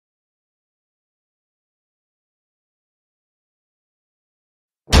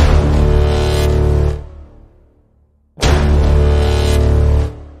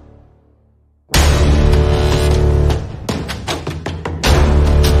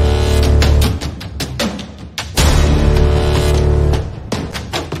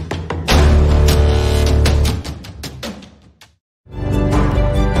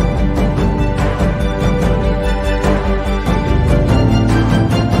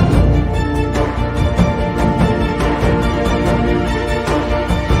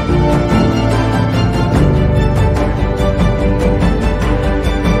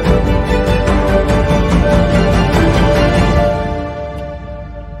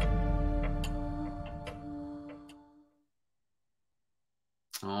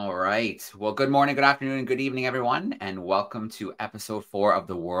All right. Well, good morning, good afternoon, and good evening, everyone, and welcome to episode 4 of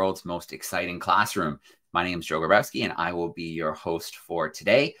the world's most exciting classroom. My name is Joe Grabowski, and I will be your host for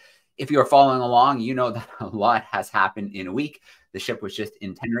today. If you're following along, you know that a lot has happened in a week. The ship was just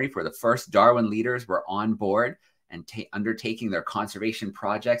in Tenerife, where the first Darwin leaders were on board and undertaking their conservation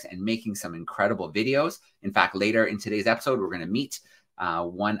projects and making some incredible videos. In fact, later in today's episode, we're going to meet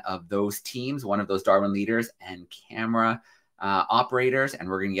one of those teams, one of those Darwin leaders and camera operators, and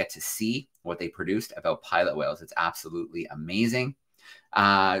we're going to get to see what they produced about pilot whales. It's absolutely amazing.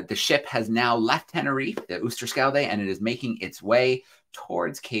 The ship has now left Tenerife, the Oosterschelde, and it is making its way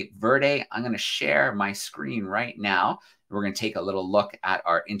towards Cape Verde. I'm going to share my screen right now. We're going to take a little look at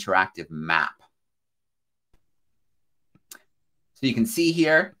our interactive map. So you can see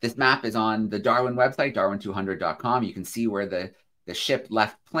here, this map is on the Darwin website, darwin200.com. You can see where the ship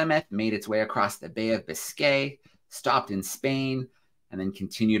left Plymouth, made its way across the Bay of Biscay, stopped in Spain, and then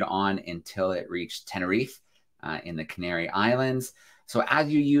continued on until it reached Tenerife in the Canary Islands. So as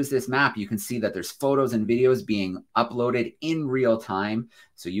you use this map, you can see that there's photos and videos being uploaded in real time.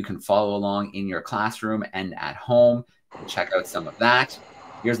 So you can follow along in your classroom and at home and check out some of that.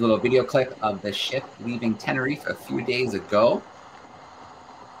 Here's a little video clip of the ship leaving Tenerife a few days ago.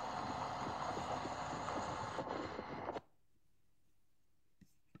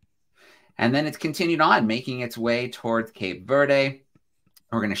 And then it's continued on, making its way towards Cape Verde.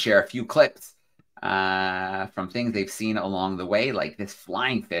 We're going to share a few clips from things they've seen along the way, like this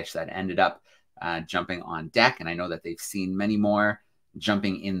flying fish that ended up jumping on deck. And I know that they've seen many more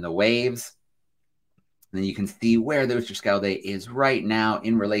jumping in the waves. And then you can see where the Oosterschelde is right now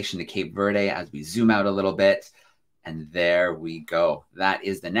in relation to Cape Verde as we zoom out a little bit. And there we go. That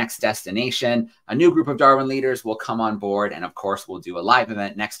is the next destination. A new group of Darwin leaders will come on board. And of course, we'll do a live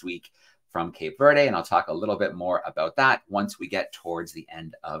event next week from Cape Verde, and I'll talk a little bit more about that once we get towards the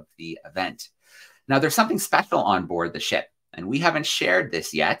end of the event. Now, there's something special on board the ship, and we haven't shared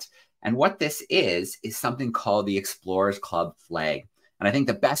this yet. And what this is something called the Explorers Club flag. And I think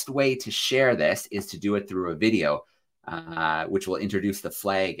the best way to share this is to do it through a video, which will introduce the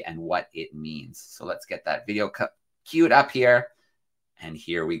flag and what it means. So let's get that video queued up here, and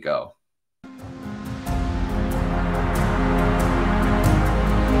here we go.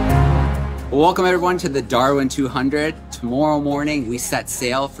 Welcome everyone to the Darwin 200. Tomorrow morning we set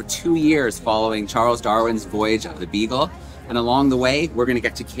sail for 2 years following Charles Darwin's voyage of the Beagle. And along the way, we're going to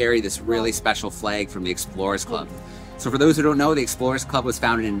get to carry this really special flag from the Explorers Club. So for those who don't know, the Explorers Club was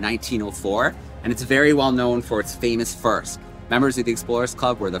founded in 1904, and it's very well known for its famous first. Members of the Explorers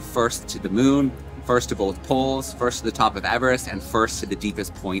Club were the first to the moon, first to both poles, first to the top of Everest, and first to the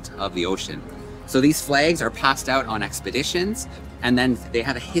deepest point of the ocean. So these flags are passed out on expeditions, and then they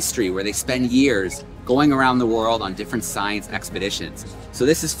have a history where they spend years going around the world on different science expeditions. So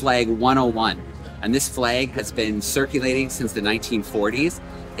this is flag 101, and this flag has been circulating since the 1940s.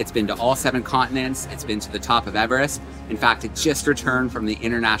 It's been to all 7 continents. It's been to the top of Everest. In fact, it just returned from the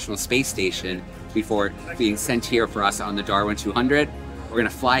International Space Station before being sent here for us on the Darwin 200. We're going to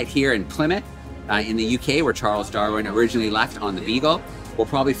fly it here in Plymouth, in the UK, where Charles Darwin originally left on the Beagle. We'll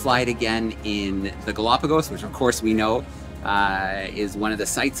probably fly it again in the Galapagos, which of course we know is one of the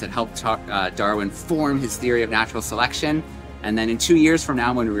sites that helped Darwin form his theory of natural selection. And then in 2 years from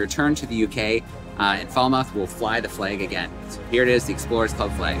now, when we return to the UK, in Falmouth, we'll fly the flag again. So here it is, the Explorers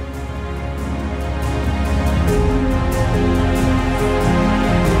Club flag.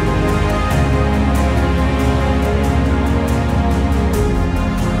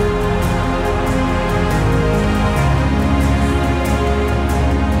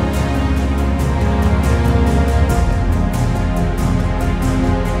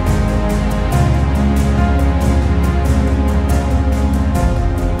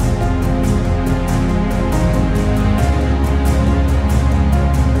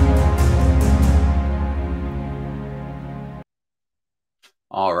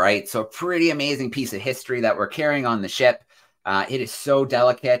 All right, so a pretty amazing piece of history that we're carrying on the ship. It is so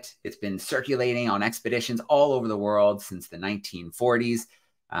delicate. It's been circulating on expeditions all over the world since the 1940s.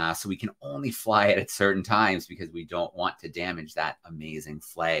 So we can only fly it at certain times because we don't want to damage that amazing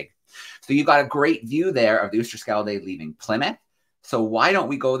flag. So you've got a great view there of the Oosterschelde leaving Plymouth. So why don't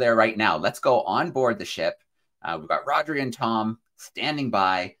we go there right now? Let's go on board the ship. We've got Rhodri and Tom standing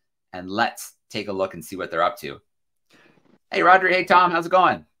by, and let's take a look and see what they're up to. Hey, Rhodri. Hey, Tom. How's it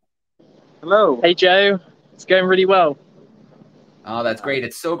going? Hello. Hey, Joe. It's going really well. Oh, that's great.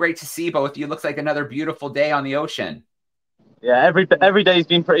 It's so great to see both of you. Looks like another beautiful day on the ocean. Yeah, every day's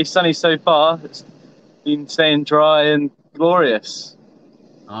been pretty sunny so far. It's been staying dry and glorious.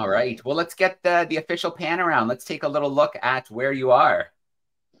 All right. Well, let's get the official pan around. Let's take a little look at where you are.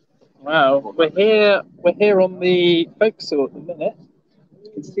 Wow, we're here. We're here on the forecastle at the minute.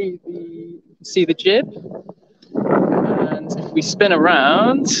 You can see the jib, and if we spin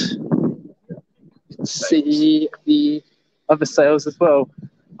around, you can see the other sails as well.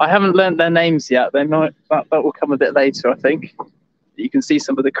 I haven't learnt their names yet. They might that will come a bit later, I think. You can see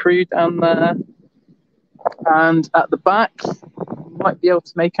some of the crew down there, and at the back, you might be able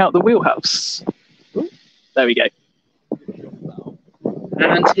to make out the wheelhouse. Ooh, there we go.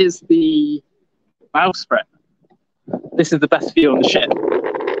 And here's the bowsprit. This is the best view on the ship.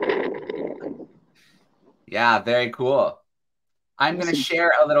 Yeah, very cool. I'm going to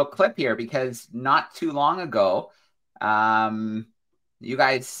share a little clip here because not too long ago, you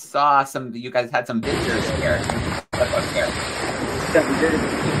guys saw some. You guys had some visitors here. Look here. Yeah, we did.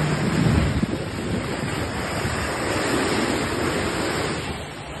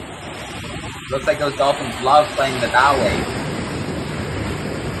 Looks like those dolphins love playing the bow wave.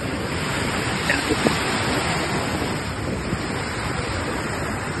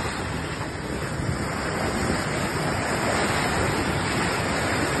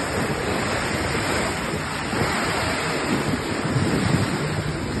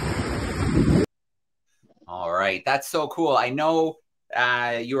 All right, that's so cool. I know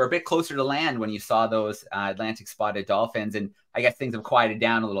you were a bit closer to land when you saw those Atlantic spotted dolphins, and I guess things have quieted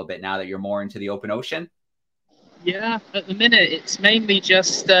down a little bit now that you're more into the open ocean. Yeah, at the minute it's mainly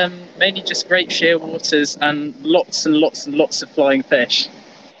just great shearwaters and lots of flying fish.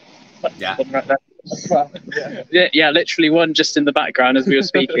 Yeah. Right there. Yeah, literally one just in the background as we were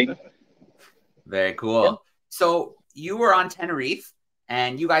speaking. Very cool. Yeah. So you were on Tenerife,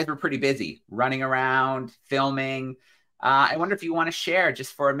 and you guys were pretty busy running around, filming. I wonder if you want to share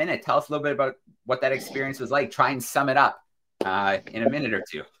just for a minute. Tell us a little bit about what that experience was like. Try and sum it up in a minute or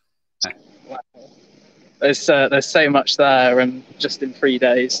two. Wow. There's so much there, and just in 3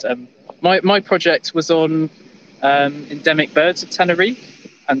 days. My project was on endemic birds of Tenerife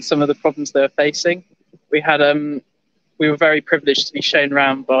and some of the problems they were facing. We were very privileged to be shown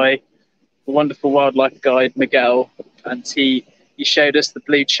around by a wonderful wildlife guide, Miguel, and he showed us the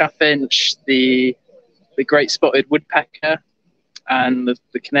blue chaffinch, the great spotted woodpecker, and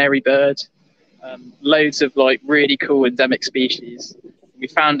the canary bird. Loads of like really cool endemic species. We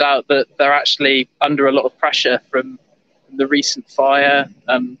found out that they're actually under a lot of pressure from the recent fire.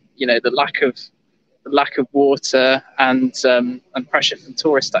 You know, the lack of water and pressure from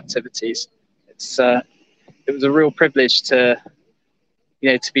tourist activities. It was a real privilege to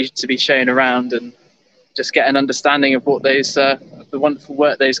be shown around and just get an understanding of what those the wonderful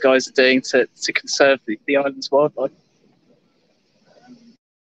work those guys are doing to conserve the island's wildlife.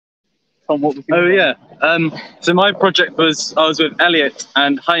 Oh yeah. So my project I was with Elliot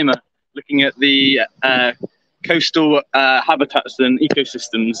and Jaime looking at the coastal habitats and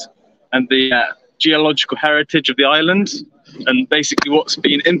ecosystems and the geological heritage of the island, and basically what's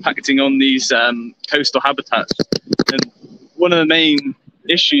been impacting on these coastal habitats. And one of the main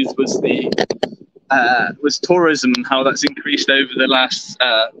issues was tourism and how that's increased over the last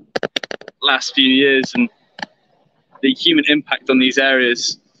few years, and the human impact on these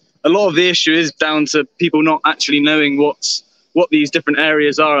areas. A lot of the issue is down to people not actually knowing what these different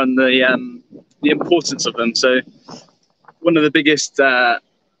areas are and the importance of them. So one of the biggest some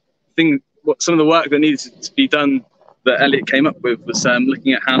of the work that needed to be done that Elliot came up with was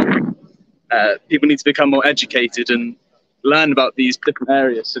looking at how people need to become more educated and learn about these different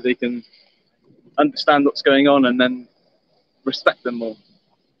areas so they can understand what's going on and then respect them more.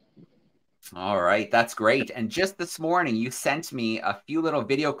 All right, that's great. And just this morning, you sent me a few little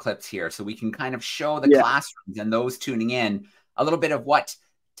video clips here so we can kind of show the classrooms and those tuning in a little bit of what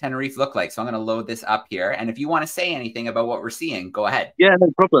Tenerife looked like. So I'm going to load this up here. And if you want to say anything about what we're seeing, go ahead. Yeah, no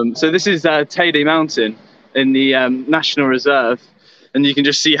problem. So this is Teide Mountain in the National Reserve. And you can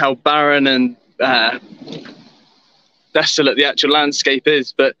just see how barren and desolate the actual landscape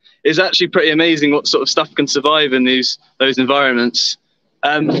is. But it's actually pretty amazing what sort of stuff can survive in those environments.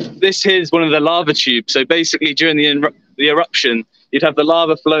 This here is one of the lava tubes. So basically during the eruption, you'd have the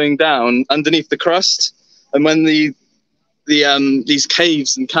lava flowing down underneath the crust. And when these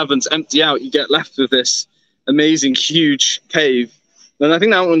caves and caverns empty out, you get left with this amazing, huge cave. And I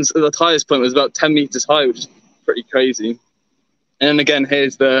think that one's at the highest point was about 10 meters high, which is pretty crazy. And again,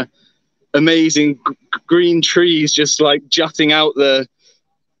 here's the amazing green trees just like jutting out the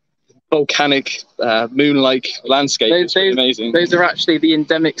volcanic moon-like landscape. It's pretty amazing. Those are actually the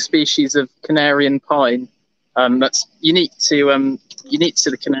endemic species of Canarian pine. That's unique to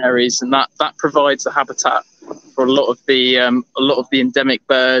the Canaries, and that provides a habitat for a lot of the endemic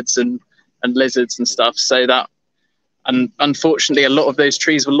birds and lizards and stuff. So that And unfortunately, a lot of those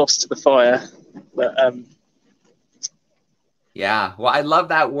trees were lost to the fire. But yeah, well, I love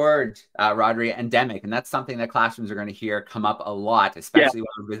that word, Rhodri, endemic, and that's something that classrooms are going to hear come up a lot, especially when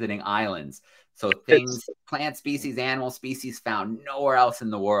we're visiting islands. So things, plant species, animal species found nowhere else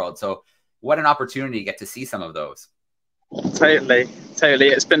in the world. So what an opportunity to get to see some of those. Totally.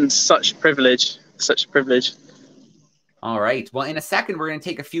 It's been such a privilege, such a privilege. All right. Well, in a second, we're going to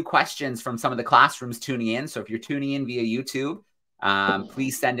take a few questions from some of the classrooms tuning in. So if you're tuning in via YouTube,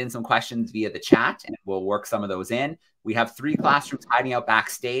 please send in some questions via the chat and we'll work some of those in. We have 3 classrooms hiding out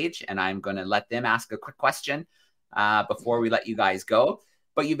backstage, and I'm going to let them ask a quick question before we let you guys go.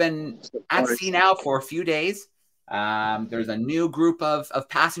 But you've been at sea now for a few days. There's a new group of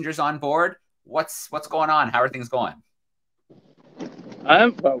passengers on board. What's going on? How are things going?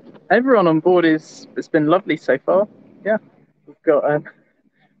 Well, everyone on board it's been lovely so far. Yeah, we've got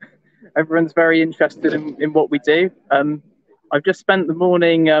everyone's very interested in what we do. I've just spent the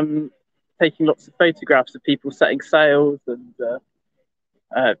morning taking lots of photographs of people setting sails and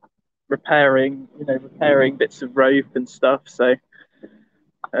repairing bits of rope and stuff. So,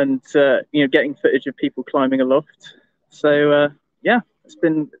 and getting footage of people climbing aloft. So yeah,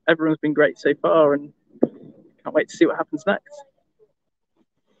 everyone's been great so far, and can't wait to see what happens next.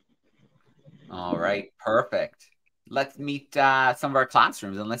 All right, perfect. Let's meet some of our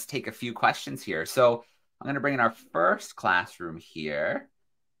classrooms and let's take a few questions here. So I'm going to bring in our first classroom here.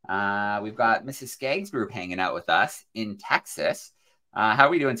 We've got Mrs. Skaggs Group hanging out with us in Texas. How are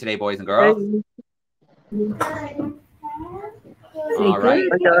we doing today, boys and girls? All right,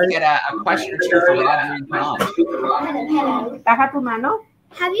 let's get a question or two for Rhodri and Tom.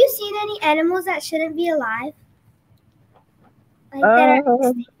 Have you seen any animals that shouldn't be alive? Like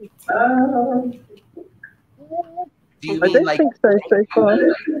do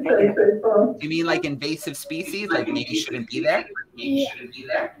you mean like invasive species, like maybe shouldn't be there? Yeah.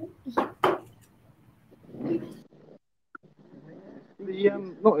 We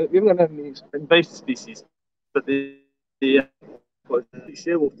haven't had any invasive species, but the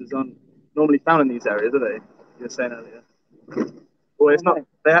shearwaters aren't normally found in these areas, are they? You were saying earlier. Well, it's not.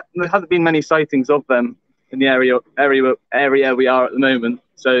 There hasn't been many sightings of them in the area we are at the moment.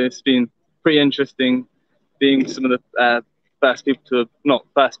 So it's been pretty interesting being some of the first people to, not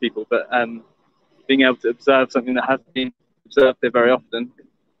first people, but being able to observe something that hasn't been observed there very often.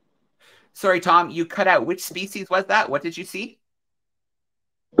 Sorry, Tom, you cut out. Which species was that? What did you see?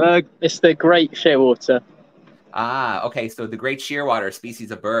 It's the great shearwater. Ah, okay. So the great shearwater,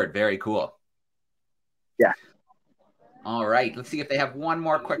 species of bird. Very cool. Yeah. All right. Let's see if they have one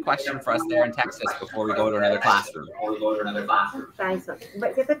more quick question for us there in Texas before we go to another classroom.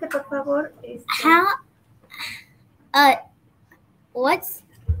 How? What's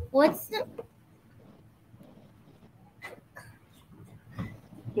the?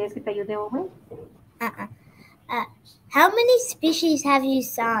 ¿Quieres que te ayude, Owen? How many species have you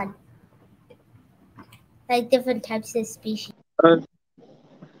seen? Like different types of species.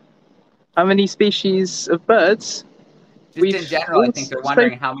 How many species of birds? Just in general, I think they're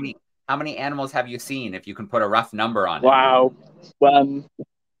wondering how many animals have you seen? If you can put a rough number on it. Wow.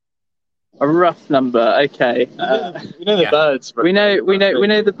 A rough number. Okay. We know the birds. We know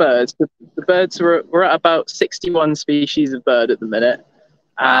the birds. The birds we're at about 61 species of bird at the minute,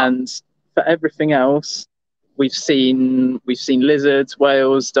 and for everything else, we've seen lizards,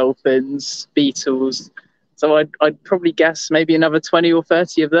 whales, dolphins, beetles. So I'd probably guess maybe another 20 or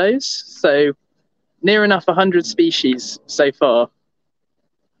 30 of those. So near enough 100 species so far.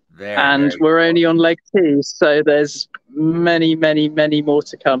 Very we're only on leg 2, so there's many more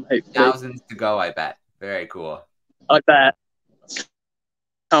to come, hopefully. Thousands to go, I bet. Very cool. I bet.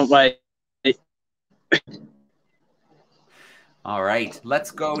 Can't wait. All right, let's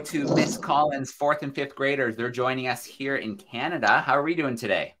go to Miss Collins' 4th and 5th graders. They're joining us here in Canada. How are we doing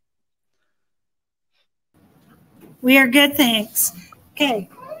today? We are good, thanks. Okay.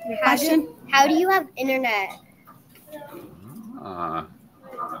 Your question? How do you have internet?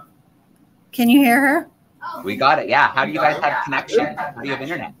 Can you hear her? We got it. Yeah. How do you guys have connection? How do you have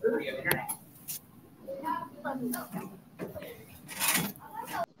internet?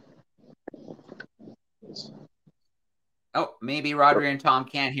 Oh, maybe Rhodri and Tom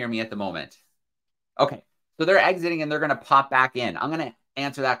can't hear me at the moment. Okay. So they're exiting and they're going to pop back in. I'm going to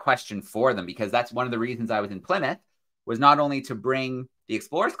answer that question for them because that's one of the reasons I was in Plymouth, was not only to bring the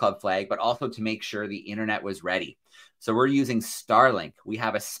Explorers Club flag, but also to make sure the internet was ready. So we're using Starlink. We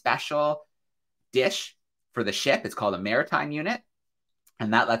have a special dish for the ship. It's called a maritime unit.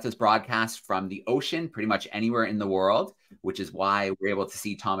 And that lets us broadcast from the ocean pretty much anywhere in the world, which is why we're able to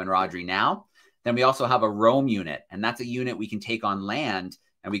see Tom and Rhodri now. Then we also have a roam unit, and that's a unit we can take on land,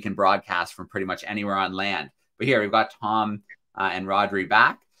 and we can broadcast from pretty much anywhere on land. But here we've got Tom and Rhodri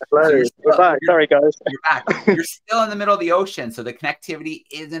back. Hello, So we're back. Sorry, guys. You're back. You're still in the middle of the ocean, so the connectivity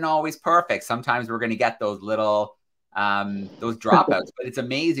isn't always perfect. Sometimes we're going to get those little those dropouts, but it's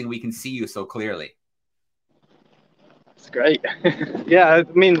amazing we can see you so clearly. It's great. Yeah,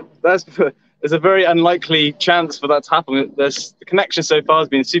 I mean, there's a very unlikely chance for that to happen. The connection so far has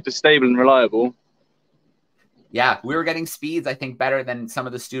been super stable and reliable. Yeah, we were getting speeds, I think, better than some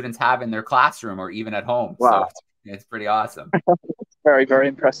of the students have in their classroom or even at home. Wow. So it's pretty awesome. Very, very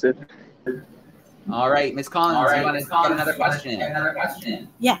impressive. All right, Ms. Collins, you want to get another question?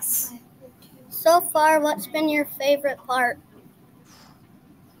 Yes. So far, what's been your favorite part?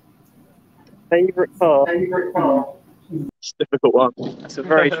 Favorite part? It's a difficult one. That's a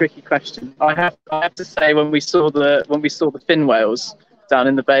very tricky question. I have to say, when we saw the fin whales down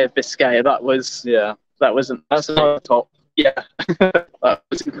in the Bay of Biscay, that's the top. Yeah, that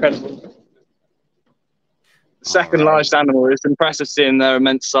was incredible. The second largest animal. It's impressive seeing their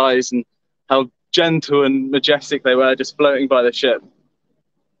immense size and how gentle and majestic they were just floating by the ship.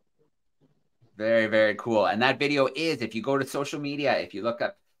 Very, very cool. And that video is, if you go to social media, if you look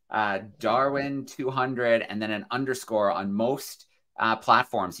up Darwin 200 and then an underscore on most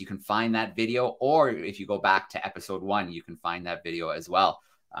platforms, you can find that video. Or if you go back to episode 1, you can find that video as well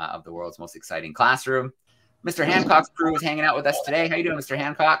of the world's most exciting classroom. Mr. Hancock's crew is hanging out with us today. How you doing, Mr.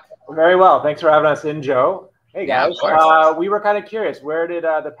 Hancock? Very well. Thanks for having us in, Joe. Hey, Yeah, guys. of course. We were kind of curious. Where did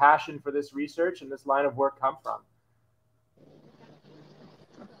the passion for this research and this line of work come from?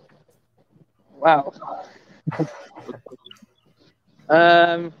 Wow.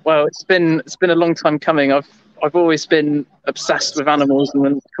 Well, it's been a long time coming. I've always been obsessed with animals and the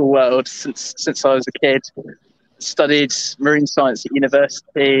natural world since I was a kid. Studied marine science at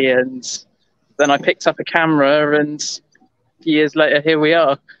university, and then I picked up a camera, and years later, here we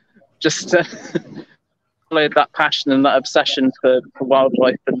are. Just followed that passion and that obsession for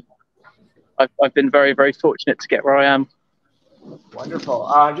wildlife, and I've been very, very fortunate to get where I am. Wonderful.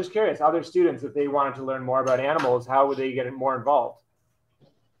 I'm just curious, other students, if they wanted to learn more about animals, how would they get more involved?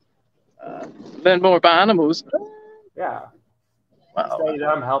 Learn more about animals. Yeah. Wow. Study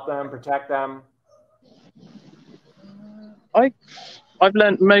them, help them, protect them. I've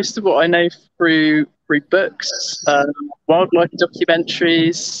learned most of what I know through books, wildlife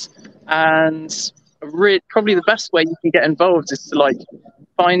documentaries, and probably the best way you can get involved is to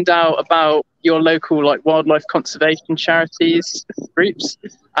find out about your local wildlife conservation charities, groups,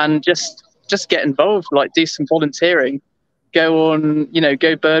 and just get involved. Do some volunteering, go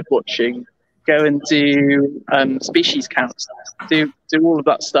bird watching, go and do species counts, do all of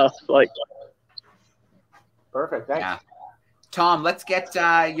that stuff. Perfect. Thanks. Yeah. Tom, let's get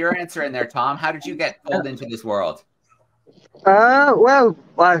your answer in there, Tom. How did you get pulled into this world?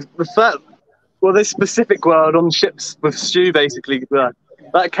 This specific world on ships with Stu, basically,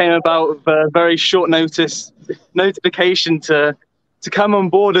 that came about with a very short notification to come on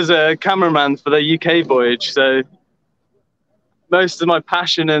board as a cameraman for the UK voyage. So most of my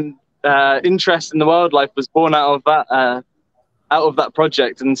passion and interest in the wildlife was born out of that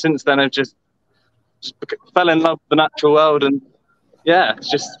project, and since then I've just fell in love with the natural world, and yeah, it's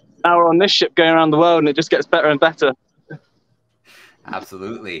just now we're on this ship going around the world, and it just gets better and better.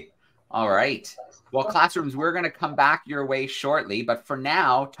 Absolutely. All right. Well, classrooms, we're going to come back your way shortly, but for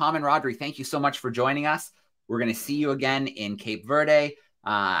now, Tom and Rhodri, thank you so much for joining us. We're going to see you again in Cape Verde.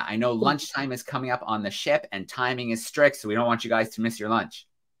 I know lunchtime is coming up on the ship, and timing is strict, so we don't want you guys to miss your lunch.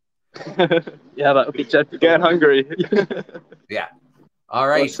 Yeah, that would be just getting hungry. Yeah. All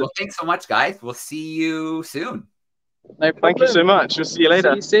right. Well, thanks so much, guys. We'll see you soon. No problem. Thank you so much. We'll see you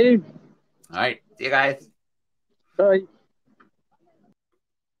later. See you soon. All right. See you guys. Bye.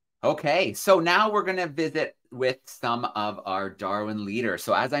 Okay. So now we're going to visit with some of our Darwin leaders.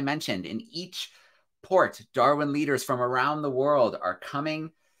 So as I mentioned, in each port, Darwin leaders from around the world are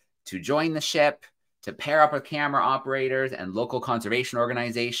coming to join the ship, to pair up with camera operators and local conservation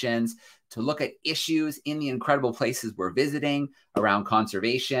organizations, to look at issues in the incredible places we're visiting around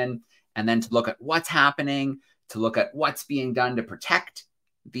conservation, and then to look at what's happening, to look at what's being done to protect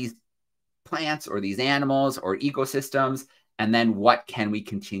these plants or these animals or ecosystems, and then what can we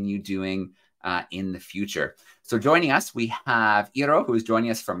continue doing in the future. So joining us, we have Iro, who is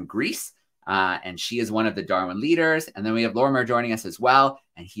joining us from Greece, and she is one of the Darwin leaders. And then we have Lorimer joining us as well,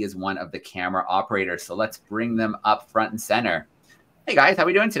 and he is one of the camera operators. So let's bring them up front and center. Hey guys, how are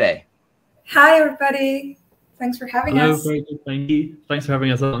we doing today? Hi, everybody. Thanks for having us. Very good. Thank you. Thanks for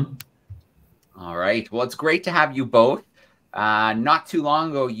having us on. All right. Well, it's great to have you both. Not too long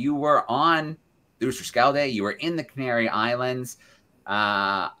ago, you were on Oosterschelde. You were in the Canary Islands,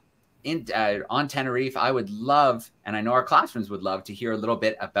 on Tenerife. I would love, and I know our classrooms would love, to hear a little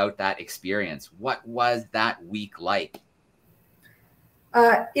bit about that experience. What was that week like?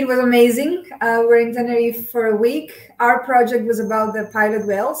 It was amazing. We're in Tenerife for a week. Our project was about the pilot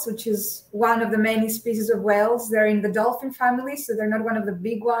whales, which is one of the many species of whales. They're in the dolphin family, so they're not one of the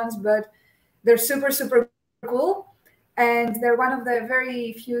big ones, but they're super, super cool. And they're one of the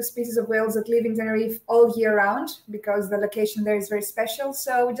very few species of whales that live in Tenerife all year round, because the location there is very special.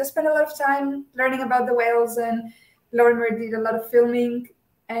 So we just spent a lot of time learning about the whales, and Lorimer did a lot of filming,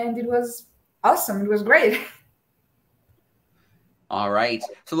 and it was awesome. It was great. All right.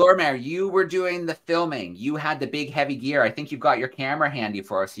 So Lorimer, you were doing the filming. You had the big heavy gear. I think you've got your camera handy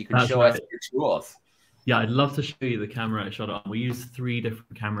for us, so you can show us your tools. Yeah, I'd love to show you the camera I shot on. We used 3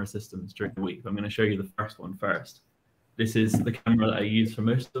 different camera systems during the week. I'm going to show you the first one first. This is the camera that I used for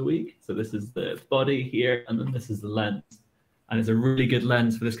most of the week. So this is the body here, and then this is the lens. And it's a really good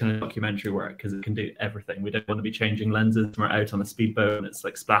lens for this kind of documentary work because it can do everything. We don't want to be changing lenses when we're out on a speedboat and it's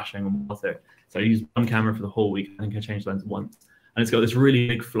like splashing on water. So I used one camera for the whole week. I think I changed lens once. And it's got this really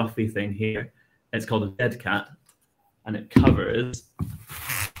big fluffy thing here. It's called a dead cat, and it covers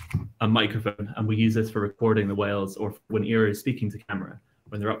a microphone. And we use this for recording the whales, or when Iro is speaking to camera.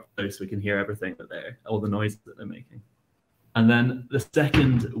 When they're up close, we can hear everything all the noises that they're making. And then the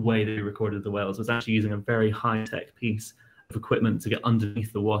second way that we recorded the whales was actually using a very high-tech piece of equipment to get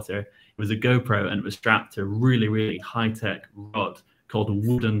underneath the water. It was a GoPro, and it was strapped to a really, really high-tech rod called a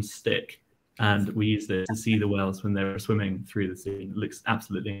wooden stick. And we used it to see the whales when they were swimming through the sea. It looks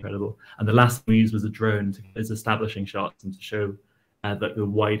absolutely incredible. And the last thing we used was a drone to get those establishing shots and to show the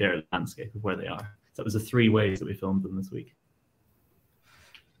wider landscape of where they are. So it was the 3 ways that we filmed them this week.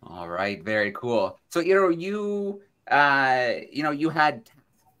 All right, very cool. So Iro, you had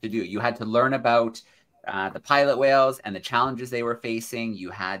to learn about the pilot whales and the challenges they were facing. You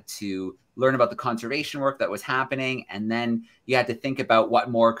had to learn about the conservation work that was happening, and then you had to think about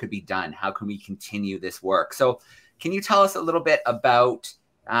what more could be done. How can we continue this work? So can you tell us a little bit about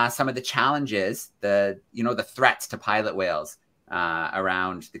some of the challenges, the threats to pilot whales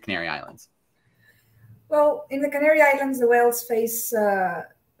around the Canary Islands? Well, in the Canary Islands, the whales face a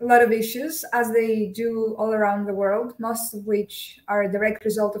lot of issues, as they do all around the world, most of which are a direct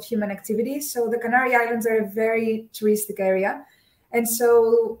result of human activity. So the Canary Islands are a very touristic area. And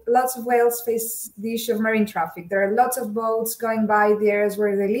so lots of whales face the issue of marine traffic. There are lots of boats going by the areas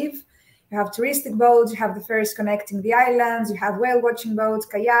where they live. You have touristic boats, you have the ferries connecting the islands, you have whale watching boats,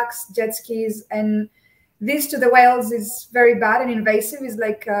 kayaks, jet skis. And this to the whales is very bad and invasive. It's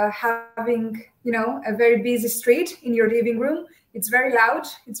like having, a very busy street in your living room. It's very loud,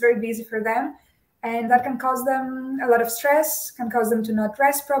 it's very busy for them. And that can cause them a lot of stress, can cause them to not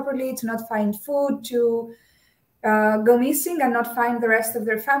rest properly, to not find food, to go missing and not find the rest of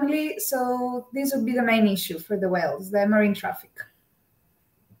their family. So this would be the main issue for the whales, the marine traffic.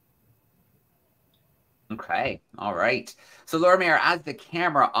 Okay, all right. So Lorimer, as the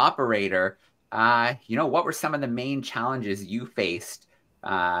camera operator, what were some of the main challenges you faced?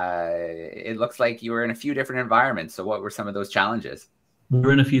 It looks like you were in a few different environments. So what were some of those challenges? We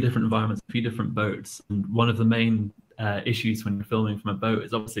were in a few different environments, a few different boats. And one of the main issues when you're filming from a boat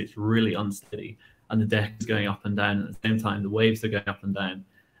is obviously it's really unsteady. And the deck is going up and down, and at the same time, the waves are going up and down.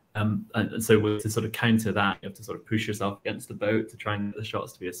 And so to sort of counter that, you have to sort of push yourself against the boat to try and get the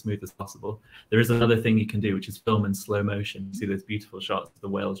shots to be as smooth as possible. There is another thing you can do, which is film in slow motion. You see those beautiful shots of the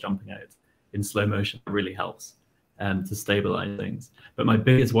whales jumping out in slow motion. It really helps to stabilize things. But my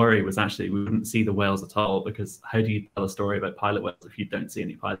biggest worry was actually we wouldn't see the whales at all, because how do you tell a story about pilot whales if you don't see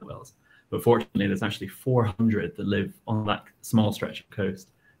any pilot whales? But fortunately, there's actually 400 that live on that small stretch of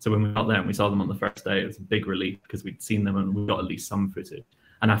coast. So when we got there and we saw them on the first day, it was a big relief because we'd seen them and we got at least some footage.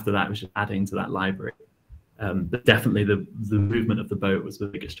 And after that, it was just adding to that library. But definitely the movement of the boat was the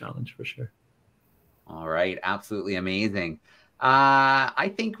biggest challenge for sure. All right, absolutely amazing.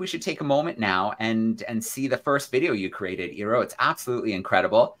 I think we should take a moment now and see the first video you created, Iro. It's absolutely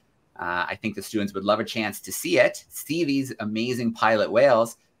incredible. I think the students would love a chance to see it, see these amazing pilot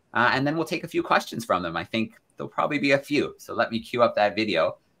whales, and then we'll take a few questions from them. I think there'll probably be a few. So let me cue up that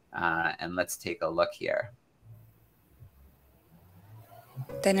video. And let's take a look here.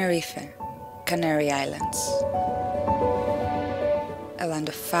 Tenerife, Canary Islands. A land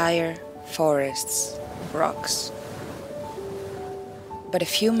of fire, forests, rocks. But a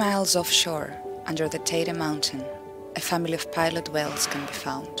few miles offshore, under the Teide Mountain, a family of pilot whales can be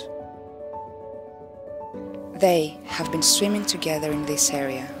found. They have been swimming together in this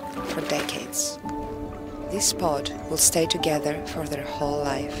area for decades. This pod will stay together for their whole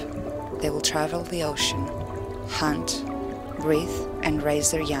life. They will travel the ocean, hunt, breathe and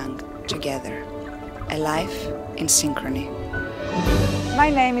raise their young together. A life in synchrony. My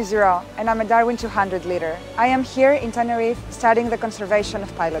name is Iro and I'm a Darwin 200 leader. I am here in Tenerife studying the conservation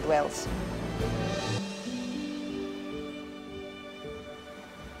of pilot whales.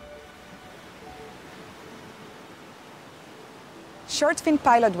 Short-fin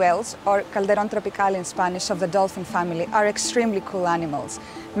pilot whales, or Calderon tropical in Spanish, of the dolphin family, are extremely cool animals,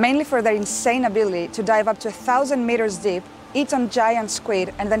 mainly for their insane ability to dive up to 1,000 meters deep, eat on giant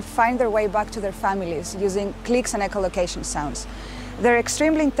squid, and then find their way back to their families using clicks and echolocation sounds. They're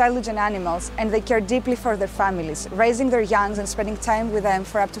extremely intelligent animals, and they care deeply for their families, raising their young and spending time with them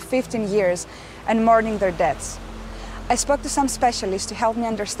for up to 15 years and mourning their deaths. I spoke to some specialists to help me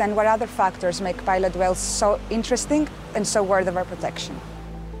understand what other factors make pilot whales so interesting and so worthy of our protection.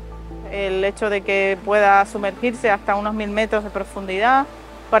 El hecho de que pueda sumergirse hasta unos 1000 metros de profundidad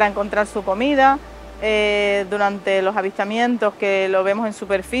para encontrar su comida. Durante los avistamientos que lo vemos en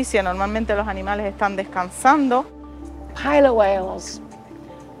superficie, normalmente los animales están descansando. Pilot whales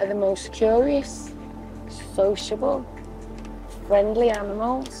are the most curious, sociable, friendly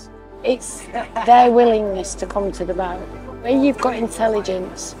animals. It's their willingness to come to the boat. When you've got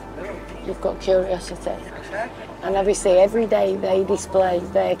intelligence, you've got curiosity. And obviously every day they display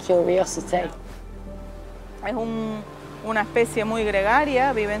their curiosity. Es una especie muy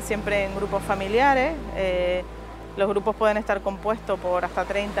gregaria, viven siempre en grupos familiares. Los grupos pueden estar compuestos por hasta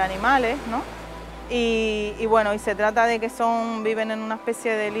 30 animales, ¿no? Y bueno, y se trata de que viven en una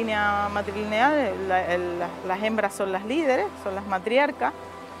especie de línea matrilineal. Las hembras son las líderes, son las matriarcas.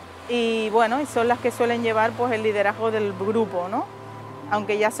 Y bueno, y son las que suelen llevar pues el liderazgo del grupo, ¿no?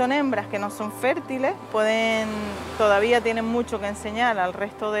 Aunque ya son hembras que no son fértiles, todavía tienen mucho que enseñar al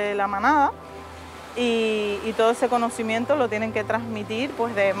resto de la manada y todo ese conocimiento lo tienen que transmitir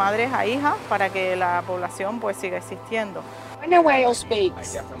pues de madres a hijas para que la población pues siga existiendo. When a whale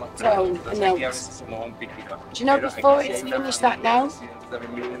speaks, tone and notes. Do you know before it's finished that note,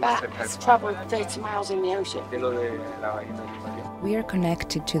 that has travelled 30 miles in the ocean? We are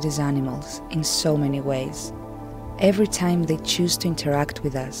connected to these animals in so many ways. Every time they choose to interact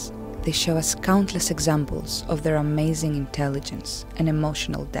with us, they show us countless examples of their amazing intelligence and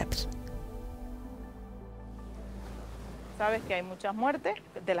emotional depth. Sabes que hay muchas muertes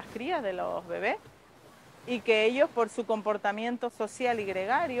de las crías, de los bebés, y que ellos, por su comportamiento social y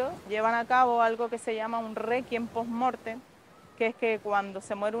gregario, llevan a cabo algo que se llama un requiem post-mortem, que es que cuando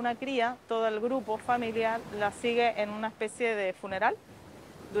se muere una cría, todo el grupo familiar la sigue en una especie de funeral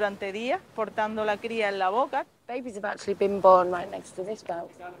durante días, portando la cría en la boca. Babies have actually been born right next to this boat.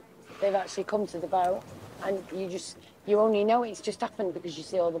 They've actually come to the boat, and you only know it's just happened because you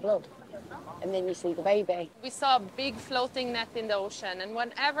see all the blood. And then you see the baby. We saw a big floating net in the ocean, and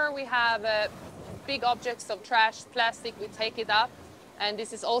whenever we have big objects of trash, plastic, we take it up, and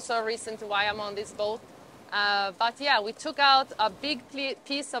this is also a reason to why I'm on this boat. But yeah, we took out a big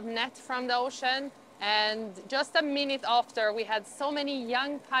piece of net from the ocean, and just a minute after, we had so many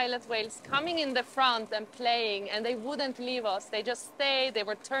young pilot whales coming in the front and playing, and they wouldn't leave us. They just stayed, they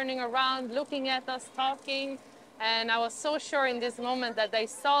were turning around, looking at us, talking. And I was so sure in this moment that they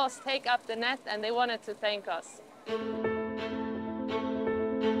saw us take up the net and they wanted to thank us.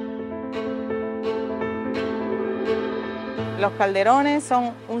 Los calderones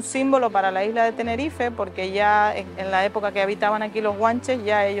son un símbolo para la isla de Tenerife porque ya en la época que habitaban aquí los guanches,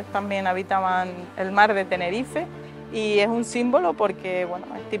 ya ellos también habitaban el mar de Tenerife y es un símbolo porque bueno,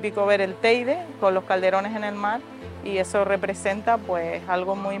 es típico ver el Teide con los calderones en el mar y eso representa pues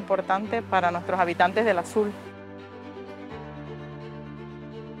algo muy importante para nuestros habitantes del azul.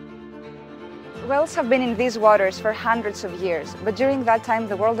 Whales have been in these waters for hundreds of years, but during that time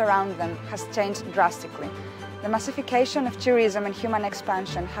the world around them has changed drastically. The massification of tourism and human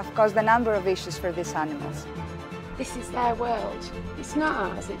expansion have caused a number of issues for these animals. This is their world. It's not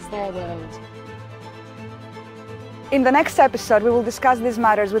ours, it's their world. In the next episode, we will discuss these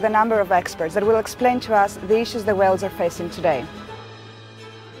matters with a number of experts that will explain to us the issues the whales are facing today.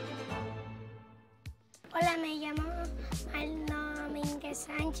 Hola, me llamo Lorimer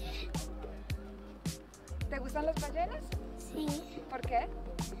Sánchez. ¿Te gustan las ballenas? Sí. ¿Por qué?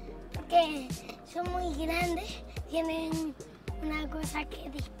 Porque son muy grandes, tienen una cosa que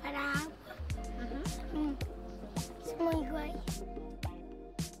dispara agua. Son muy guay.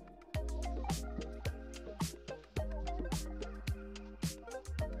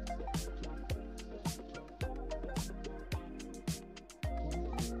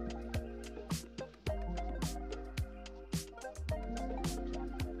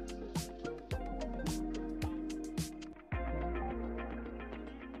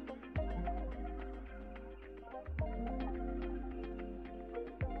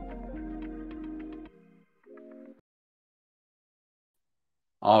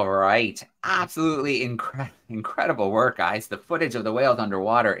 All right. Absolutely incredible work, guys. The footage of the whales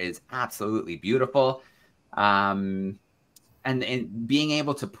underwater is absolutely beautiful. And being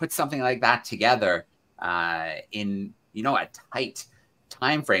able to put something like that together in, a tight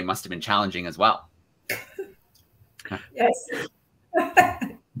time frame must have been challenging as well. Yes.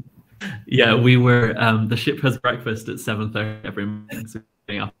 Yeah, we were, the ship has breakfast at 7:30 every morning, so we're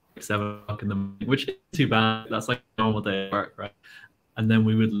getting up at 7 o'clock in the morning, which isn't too bad. That's like a normal day at work, right? And then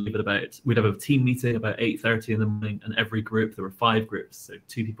we would leave at we'd have a team meeting about 8:30 in the morning, and every group, there were 5 groups, so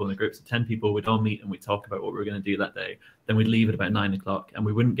 2 people in a group, so 10 people would all meet and we'd talk about what we were going to do that day. Then we'd leave at about 9 o'clock, and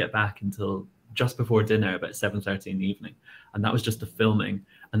we wouldn't get back until just before dinner, about 7:30 in the evening. And that was just the filming.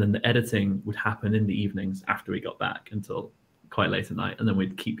 And then the editing would happen in the evenings after we got back until quite late at night. And then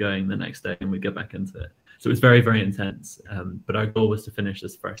we'd keep going the next day and we'd get back into it. So it was very, very intense. But our goal was to finish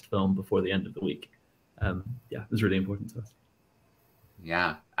this first film before the end of the week. Yeah, it was really important to us.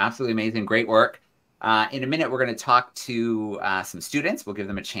 Yeah, absolutely amazing. Great work. In a minute, we're going to talk to some students. We'll give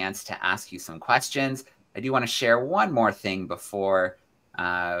them a chance to ask you some questions. I do want to share one more thing before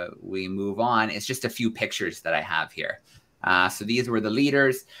we move on. It's just a few pictures that I have here. So these were the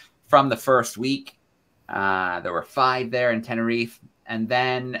leaders from the first week. There were 5 there in Tenerife. And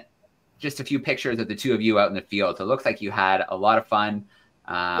then just a few pictures of the 2 of you out in the field. So it looks like you had a lot of fun.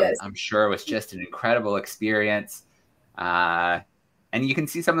 Yes. I'm sure it was just an incredible experience. And you can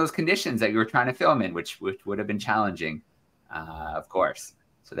see some of those conditions that you were trying to film in, which would have been challenging, of course.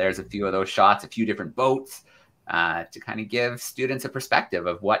 So there's a few of those shots, a few different boats to kind of give students a perspective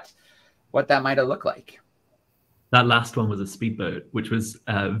of what that might have looked like. That last one was a speedboat, which was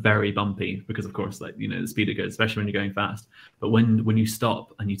very bumpy because, of course, like, the speed it goes, especially when you're going fast. But when you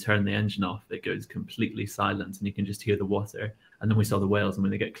stop and you turn the engine off, it goes completely silent and you can just hear the water. And then we saw the whales, and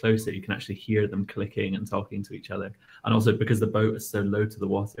when they get closer, you can actually hear them clicking and talking to each other. And also, because the boat is so low to the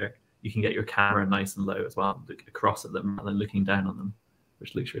water, you can get your camera nice and low as well, look across at them rather than looking down on them,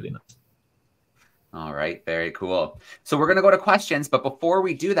 which looks really nice. All right, very cool. So we're going to go to questions, but before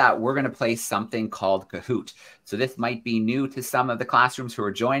we do that, we're going to play something called Kahoot. So this might be new to some of the classrooms who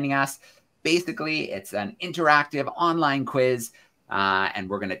are joining us. Basically, it's an interactive online quiz, and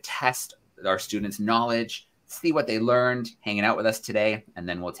we're going to test our students' knowledge, see what they learned hanging out with us today, and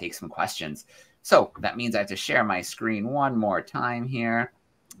then we'll take some questions. So that means I have to share my screen one more time here.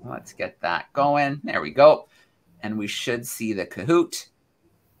 Let's get that going. There we go. And we should see the Kahoot.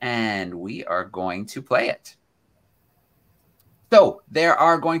 And we are going to play it. So there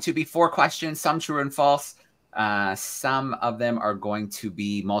are going to be 4 questions, some true and false. Some of them are going to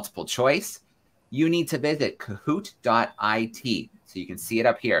be multiple choice. You need to visit kahoot.it. So you can see it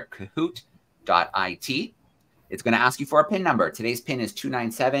up here, kahoot.it. It's going to ask you for a PIN number. Today's PIN is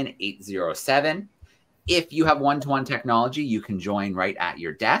 297807. If you have one-to-one technology, you can join right at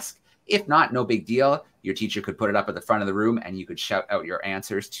your desk. If not, no big deal. Your teacher could put it up at the front of the room and you could shout out your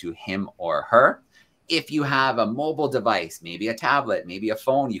answers to him or her. If you have a mobile device, maybe a tablet, maybe a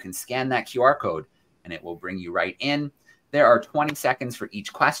phone, you can scan that QR code and it will bring you right in. There are 20 seconds for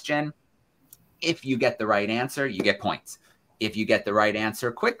each question. If you get the right answer, you get points. If you get the right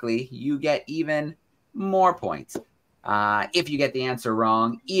answer quickly, you get even more points. If you get the answer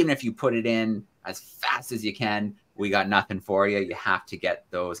wrong, even if you put it in as fast as you can, we got nothing for you. You have to get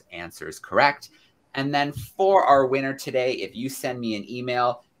those answers correct. And then for our winner today, if you send me an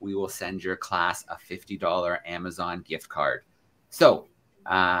email, we will send your class a $50 Amazon gift card. So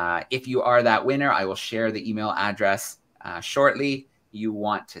if you are that winner, I will share the email address shortly. You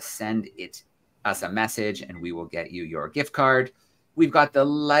want to send us a message and we will get you your gift card. We've got the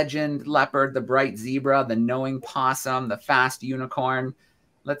legend leopard, the bright zebra, the knowing possum, the fast unicorn.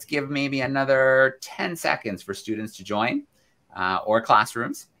 Let's give maybe another 10 seconds for students to join or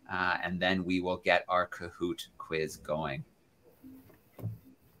classrooms, and then we will get our Kahoot quiz going.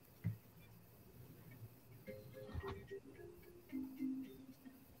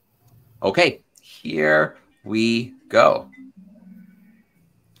 Okay, here we go.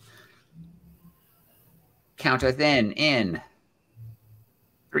 Count us in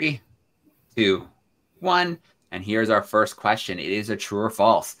 3, 2, 1. And here's our first question. It is a true or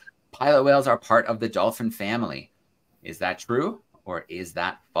false. Pilot whales are part of the dolphin family. Is that true or is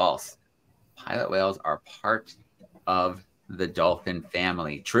that false? Pilot whales are part of the dolphin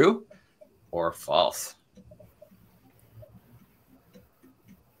family. True or false?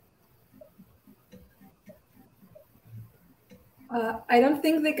 I don't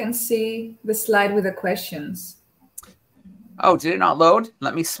think they can see the slide with the questions. Oh, did it not load?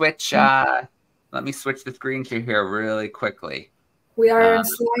 Let me switch. Let me switch the screen to here really quickly. We are on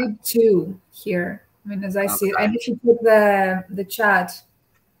slide 2 here. I mean, as I see it. And if you put the chat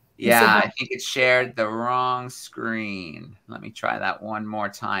Yeah, I think it shared the wrong screen. Let me try that one more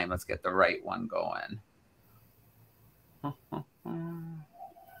time. Let's get the right one going.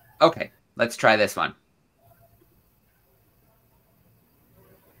 Okay, let's try this one.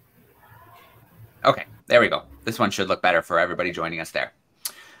 Okay, there we go. This one should look better for everybody joining us there.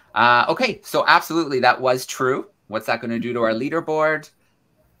 Okay, so absolutely, that was true. What's that going to do to our leaderboard?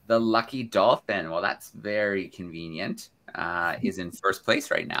 The lucky dolphin, well, that's very convenient, is in first place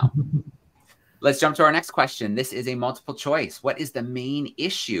right now. Let's jump to our next question. This is a multiple choice. What is the main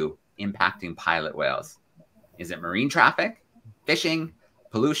issue impacting pilot whales? Is it marine traffic, fishing,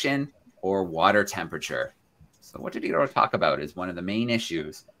 pollution, or water temperature? So what did Iro talk about as one of the main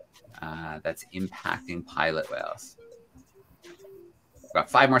issues that's impacting pilot whales? We've got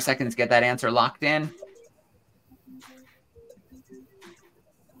 5 more seconds to get that answer locked in.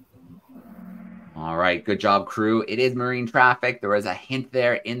 All right, good job, crew. It is marine traffic. There was a hint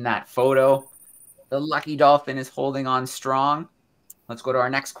there in that photo. The lucky dolphin is holding on strong. Let's go to our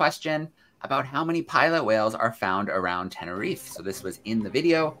next question about how many pilot whales are found around Tenerife. So this was in the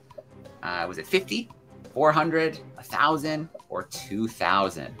video. Was it 50, 400, 1,000, or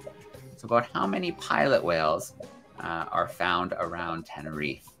 2,000? So about how many pilot whales are found around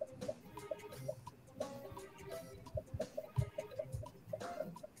Tenerife?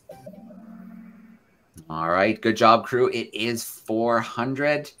 All right, good job, crew. It is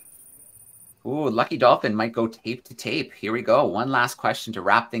 400. Ooh, lucky dolphin might go tape to tape. Here we go. One last question to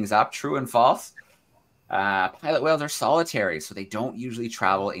wrap things up. True and false. Pilot whales are solitary, so they don't usually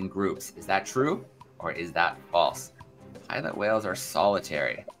travel in groups. Is that true or is that false? Pilot whales are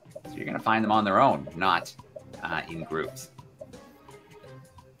solitary, so you're going to find them on their own, not in groups.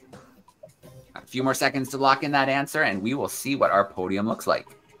 A few more seconds to lock in that answer, and we will see what our podium looks like.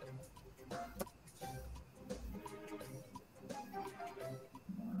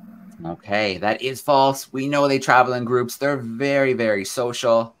 Okay, that is false. We know they travel in groups. They're very, very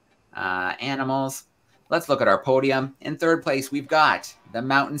social animals. Let's look at our podium. In third place, we've got the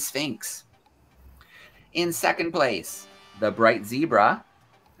mountain sphinx. In second place, the bright zebra.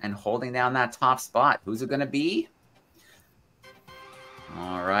 And holding down that top spot, who's it going to be?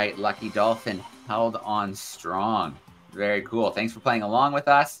 All right, lucky dolphin held on strong. Very cool. Thanks for playing along with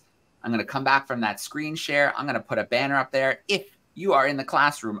us. I'm going to come back from that screen share. I'm going to put a banner up there. If you are in the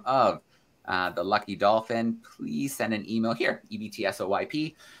classroom of the lucky dolphin, please send an email here,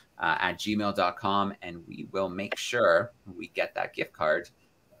 ebtsoyp at gmail.com, and we will make sure we get that gift card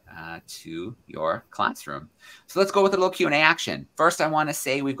to your classroom. So let's go with a little Q&A action. First, I want to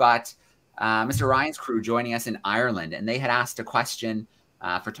say we've got Mr. Ryan's crew joining us in Ireland, and they had asked a question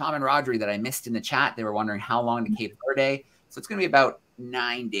for Tom and Rhodri that I missed in the chat. They were wondering how long to Cape Verde. So it's going to be about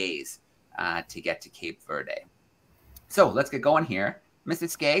 9 days to get to Cape Verde. So let's get going here. Mrs.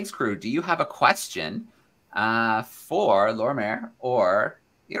 Skaggs' crew, do you have a question for Lorimer or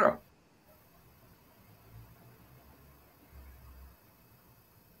Iro?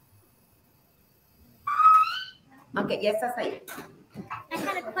 Okay, yes, that's right. I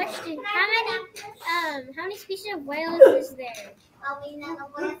had a question. How many species of whales is there?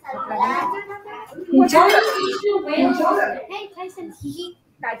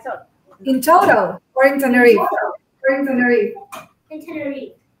 In total, or in Tenerife? In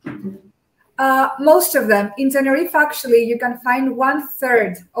Tenerife. Most of them. In Tenerife, actually, you can find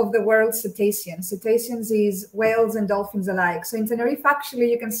 1/3 of the world's cetaceans. Cetaceans is whales and dolphins alike. So in Tenerife, actually,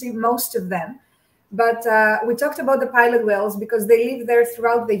 you can see most of them. But we talked about the pilot whales because they live there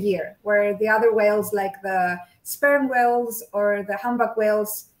throughout the year, where the other whales, like the sperm whales or the humpback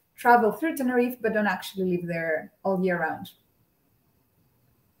whales, travel through Tenerife but don't actually live there all year round.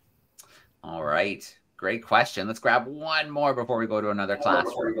 All right. Great question. Let's grab one more before we go to another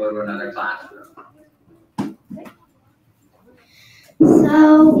classroom.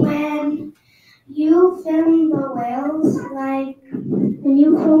 So when you film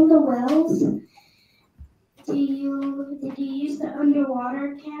the whales, did you use the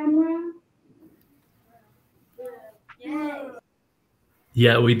underwater camera? Yes.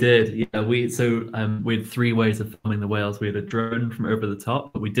 Yeah, we did. Yeah, we had 3 ways of filming the whales. We had a drone from over the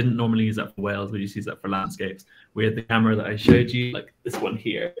top, but we didn't normally use that for whales. We just use that for landscapes. We had the camera that I showed you, like this one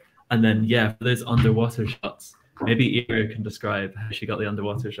here, and then for those underwater shots, maybe Iro can describe how she got the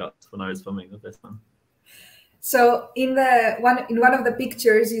underwater shots when I was filming with this one. So in one of the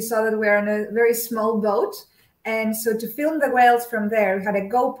pictures, you saw that we're on a very small boat. And so to film the whales from there, we had a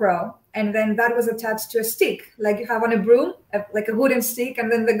GoPro, and then that was attached to a stick, like you have on a broom, like a wooden stick,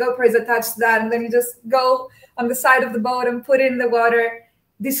 and then the GoPro is attached to that, and then you just go on the side of the boat and put it in the water.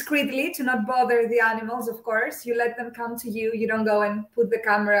 discreetly to not bother the animals, of course. You let them come to you. You don't go and put the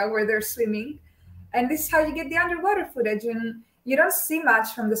camera where they're swimming. And this is how you get the underwater footage. And you don't see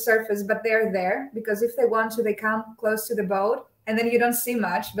much from the surface, but they're there because if they want to, they come close to the boat. And then you don't see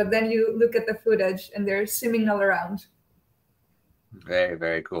much, but then you look at the footage and they're swimming all around. Very,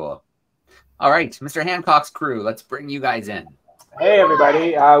 very cool. All right, Mr. Hancock's crew, let's bring you guys in. Hey,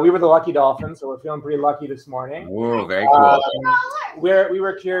 everybody. We were the lucky dolphins, so we're feeling pretty lucky this morning. Whoa, very cool. We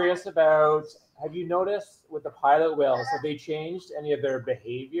were curious about, have you noticed with the pilot whales, have they changed any of their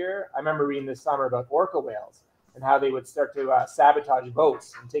behavior? I remember reading this summer about orca whales and how they would start to sabotage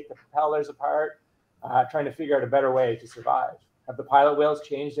boats and take the propellers apart, trying to figure out a better way to survive. Have the pilot whales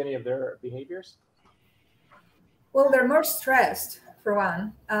changed any of their behaviors? Well, they're more stressed, for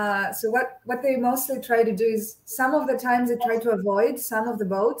one. So what they mostly try to do is, some of the times they try to avoid some of the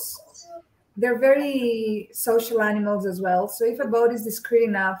boats. They're very social animals as well. So if a boat is discreet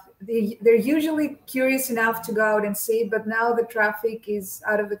enough, they're usually curious enough to go out and see, but now the traffic is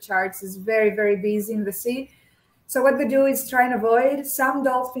out of the charts, is very, very busy in the sea. So what they do is try and avoid. Some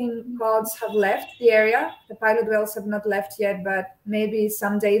dolphin pods have left the area. The pilot whales have not left yet, but maybe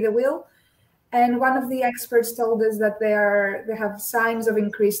someday they will. And one of the experts told us that they have signs of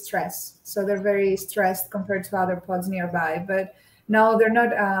increased stress. So they're very stressed compared to other pods nearby. But no, they're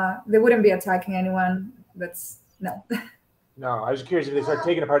not. They wouldn't be attacking anyone. No. No, I was curious if they started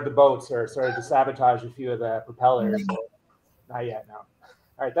taking apart the boats or started to sabotage a few of the propellers. No. Not yet, no. All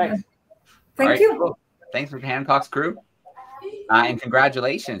right, thanks. Thank you. Cool. Thanks for Hancock's crew. And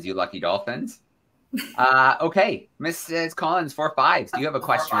congratulations, you lucky dolphins. Okay, Mrs. Collins, 4-5. Do you have a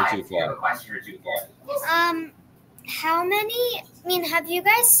question or two for us? How many, have you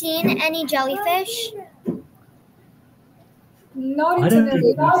guys seen any jellyfish? Not in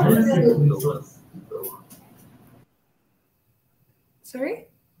Tenerife. Sorry?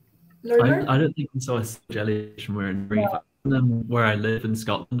 Lorimer? I don't think we saw a jellyfish when we were in Tenerife. I've seen them where I live in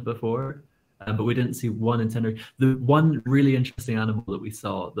Scotland before, but we didn't see one in Tenerife. The one really interesting animal that we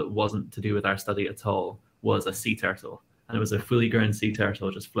saw that wasn't to do with our study at all was a sea turtle. And it was a fully grown sea turtle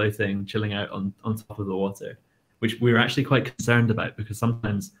just floating, chilling out on top of the water, which we were actually quite concerned about because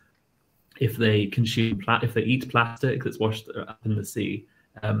sometimes if they eat plastic that's washed up in the sea,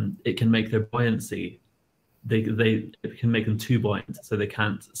 it can make their buoyancy, it can make them too buoyant, so they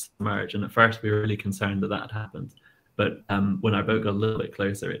can't submerge. And at first we were really concerned that had happened. But when our boat got a little bit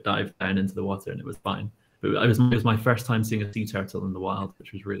closer, it dived down into the water and it was fine. But it was my first time seeing a sea turtle in the wild,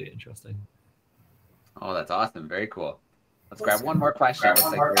 which was really interesting. Oh, that's awesome. Very cool. Let's grab one more question. Looks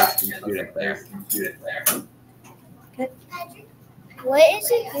like there's some students there. What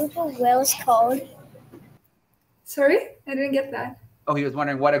is a group of whales called? Sorry, I didn't get that. Oh, he was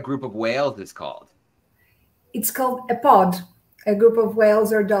wondering what a group of whales is called. It's called a pod, a group of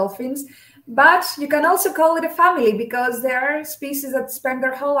whales or dolphins. But you can also call it a family because there are species that spend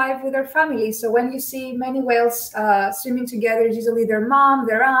their whole life with their family. So when you see many whales swimming together, usually their mom,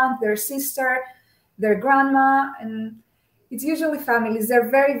 their aunt, their sister, their grandma, and it's usually families.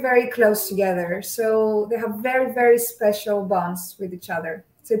 They're very, very close together. So they have very, very special bonds with each other.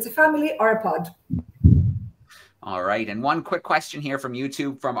 So it's a family or a pod. All right. And one quick question here from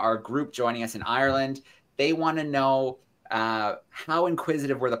YouTube from our group joining us in Ireland. They want to know, how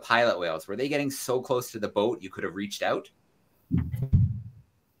inquisitive were the pilot whales? Were they getting so close to the boat you could have reached out?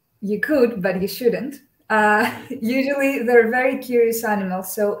 You could, but you shouldn't. Usually they're very curious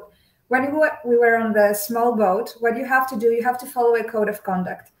animals. So when we were on the small boat, what you have to do, you have to follow a code of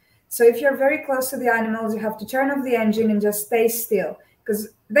conduct. So if you're very close to the animals, you have to turn off the engine and just stay still because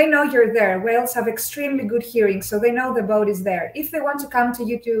they know you're there. Whales have extremely good hearing, so they know the boat is there. If they want to come to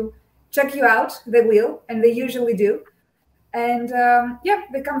you to check you out, they will, and they usually do. And yeah,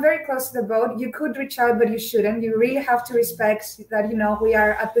 they come very close to the boat. You could reach out, but you shouldn't. You really have to respect that, we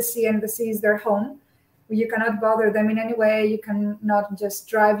are at the sea and the sea is their home. You cannot bother them in any way. You cannot just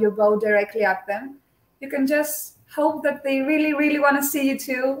drive your boat directly at them. You can just hope that they really, really want to see you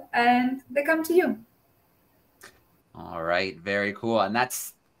too, and they come to you. All right, very cool. And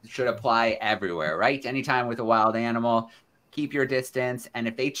that's should apply everywhere, right? Anytime with a wild animal, keep your distance. And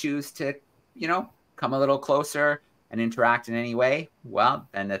if they choose to, come a little closer and interact in any way, well,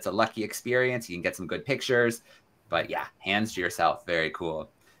 then that's a lucky experience. You can get some good pictures. But yeah, hands to yourself. Very cool.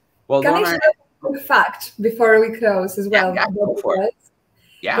 Well, can I share a fact before we close as well? Yeah, go for it.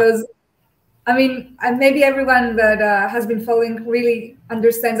 Yeah. Because, and maybe everyone that has been following really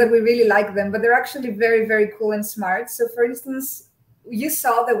understands that we really like them, but they're actually very, very cool and smart. So for instance, you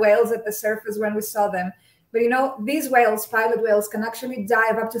saw the whales at the surface when we saw them. But these whales, pilot whales, can actually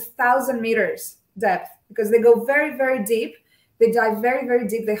dive up to 1,000 meters depth because they go very, very deep. They dive very, very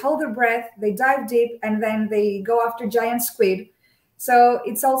deep. They hold their breath, they dive deep, and then they go after giant squid. So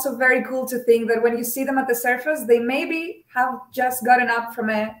it's also very cool to think that when you see them at the surface, they maybe have just gotten up from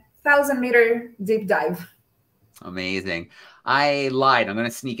a 1,000-meter deep dive. Amazing. I lied. I'm going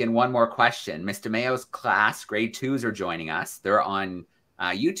to sneak in one more question. Ms. DeMayo's class, grade 2s, are joining us. They're on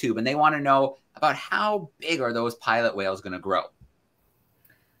YouTube, and they want to know about how big are those pilot whales going to grow?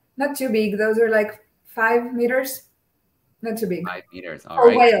 Not too big. Those are like 5 meters. Not too big. 5 meters. All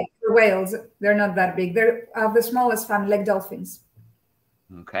right. For whales, they're not that big. They're of the smallest family, like dolphins.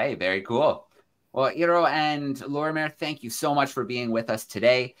 Okay, very cool. Well, Iro and Lorimer, thank you so much for being with us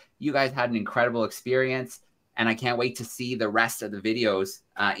today. You guys had an incredible experience, and I can't wait to see the rest of the videos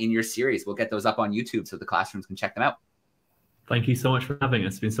in your series. We'll get those up on YouTube so the classrooms can check them out. Thank you so much for having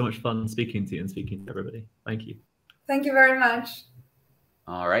us. It's been so much fun speaking to you and speaking to everybody. Thank you. Thank you very much.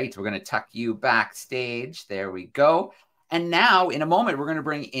 All right, we're going to tuck you backstage. There we go. And now, in a moment, we're going to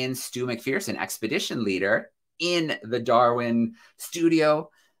bring in Stu McPherson, expedition leader in the Darwin studio.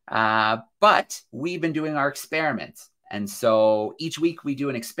 But we've been doing our experiments. And so each week we do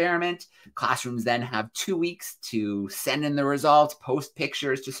an experiment. Classrooms then have 2 weeks to send in the results, post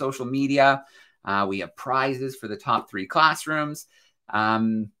pictures to social media. We have prizes for the top 3 classrooms.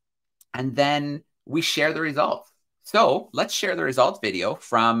 And then we share the results. So let's share the results video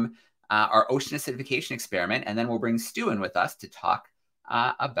from our ocean acidification experiment. And then we'll bring Stu in with us to talk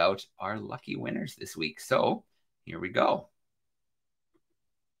about our lucky winners this week. So here we go.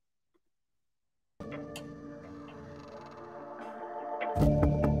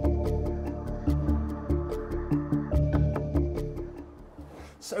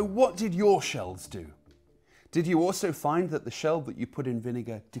 So what did your shells do? Did you also find that the shell that you put in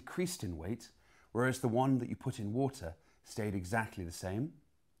vinegar decreased in weight, whereas the one that you put in water stayed exactly the same?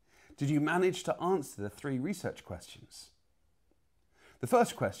 Did you manage to answer the 3 research questions? The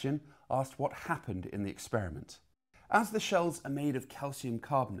first question asked what happened in the experiment. As the shells are made of calcium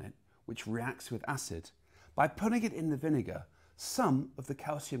carbonate, which reacts with acid, by putting it in the vinegar, some of the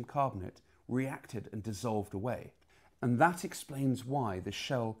calcium carbonate reacted and dissolved away. And that explains why the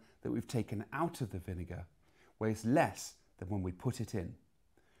shell that we've taken out of the vinegar weighs less than when we put it in.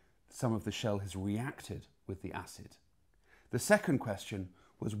 Some of the shell has reacted with the acid. The second question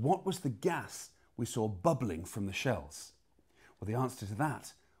was, what was the gas we saw bubbling from the shells? Well, the answer to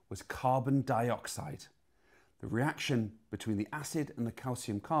that was carbon dioxide. The reaction between the acid and the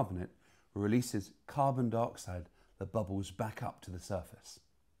calcium carbonate releases carbon dioxide that bubbles back up to the surface.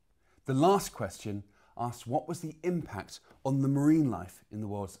 The last question asked what was the impact on the marine life in the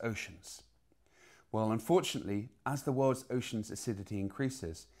world's oceans. Well, unfortunately, as the world's ocean's acidity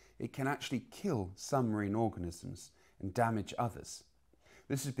increases, it can actually kill some marine organisms and damage others.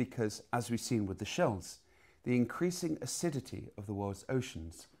 This is because, as we've seen with the shells, the increasing acidity of the world's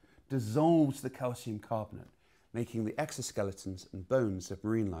oceans dissolves the calcium carbonate, making the exoskeletons and bones of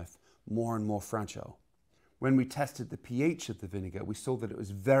marine life more and more fragile. When we tested the pH of the vinegar, we saw that it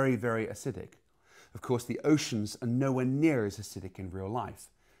was very, very acidic. Of course, the oceans are nowhere near as acidic in real life,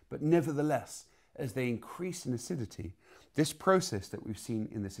 but nevertheless, as they increase in acidity, this process that we've seen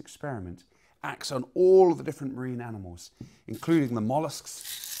in this experiment acts on all of the different marine animals, including the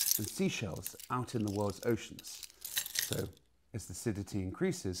mollusks and seashells out in the world's oceans. So, as the acidity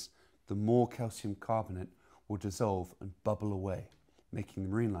increases, the more calcium carbonate will dissolve and bubble away, making the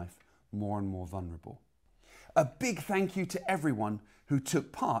marine life more and more vulnerable. A big thank you to everyone who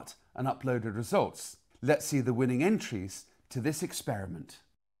took part and uploaded results. Let's see the winning entries to this experiment.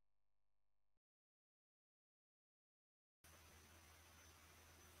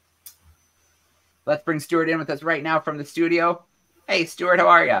 Let's bring Stuart in with us right now from the studio. Hey, Stuart, how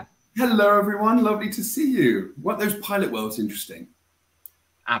are you? Hello, everyone. Lovely to see you. Weren't those pilot whales interesting?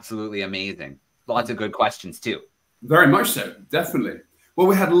 Absolutely amazing. Lots of good questions, too. Very much so, definitely. Well,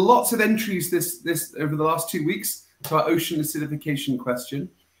 we had lots of entries this over the last 2 weeks to our ocean acidification question.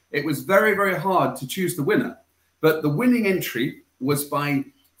 It was very, very hard to choose the winner, but the winning entry was by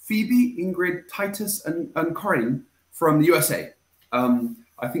Phoebe, Ingrid, Titus, and Corinne from the USA.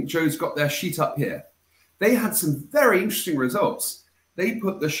 I think Joe's got their sheet up here. They had some very interesting results. They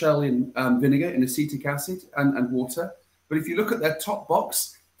put the shell in vinegar, in acetic acid and water, but if you look at their top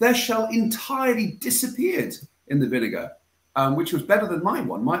box, their shell entirely disappeared in the vinegar, which was better than my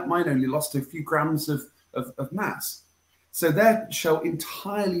one. Mine only lost a few grams of mass. So their shell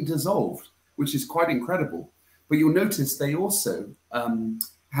entirely dissolved, which is quite incredible. But you'll notice they also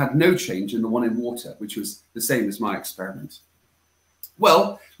had no change in the one in water, which was the same as my experiment.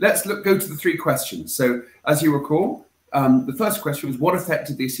 Well, let's go to the 3 questions. So as you recall, the first question was, what effect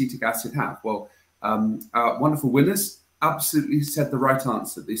did the acetic acid have? Well, our wonderful winners absolutely said the right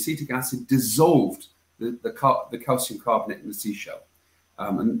answer. The acetic acid dissolved the calcium carbonate in the seashell.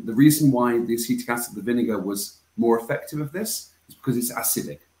 And the reason why the acetic acid, the vinegar, was more effective of this is because it's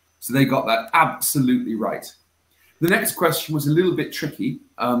acidic. So they got that absolutely right. The next question was a little bit tricky.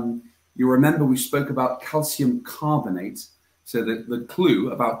 You remember we spoke about calcium carbonate. So the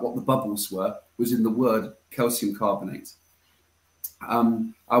clue about what the bubbles were was in the word calcium carbonate.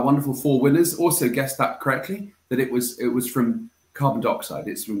 Our wonderful 4 winners also guessed that correctly, that it was from carbon dioxide.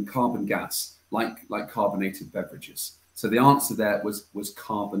 It's from carbon gas, like carbonated beverages. So the answer there was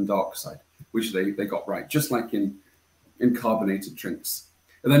carbon dioxide, which they got right, just like in carbonated drinks.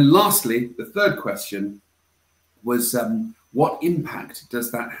 And then lastly, the third question was, what impact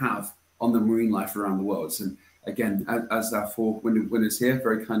does that have on the marine life around the world? And again, as our 4 winners here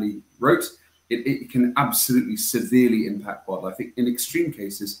very kindly wrote, it can absolutely severely impact wildlife. In extreme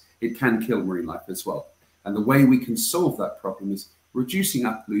cases, it can kill marine life as well. And the way we can solve that problem is reducing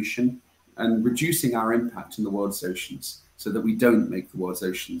our pollution and reducing our impact in the world's oceans so that we don't make the world's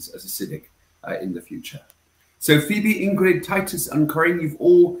oceans as acidic in the future. So Phoebe, Ingrid, Titus, and Corinne,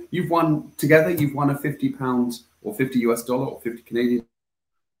 you've won together. You've won a £50 or $50 US or 50 Canadian.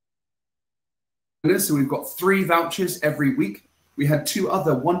 So we've got 3 vouchers every week. We had 2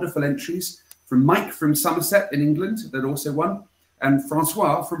 other wonderful entries from Mike from Somerset in England that also won, and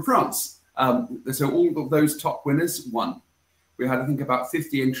Francois from France. So all of those top winners won. We had, I think, about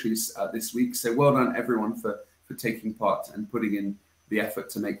 50 entries this week. So well done, everyone, for taking part and putting in the effort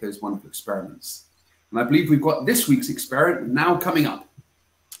to make those wonderful experiments. And I believe we've got this week's experiment now coming up.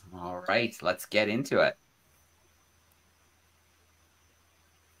 All right, let's get into it.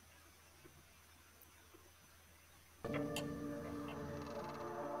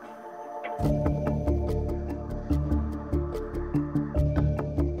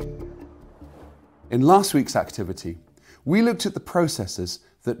 In last week's activity, we looked at the processes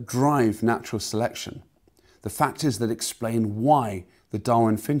that drive natural selection, the factors that explain why the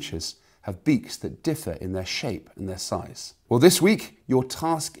Darwin finches have beaks that differ in their shape and their size. Well, this week, your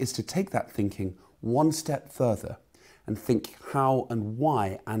task is to take that thinking one step further and think how and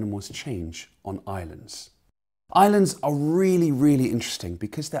why animals change on islands. Islands are really, really interesting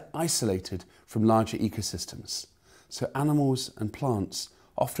because they're isolated from larger ecosystems. So animals and plants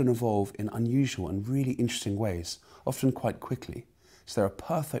often evolve in unusual and really interesting ways, often quite quickly. So they're a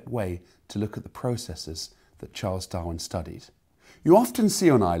perfect way to look at the processes that Charles Darwin studied. You often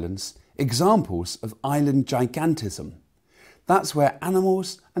see on islands examples of island gigantism. That's where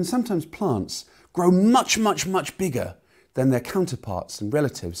animals and sometimes plants grow much, much, much bigger than their counterparts and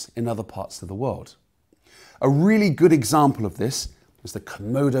relatives in other parts of the world. A really good example of this is the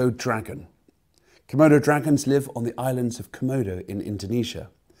Komodo dragon. Komodo dragons live on the islands of Komodo in Indonesia,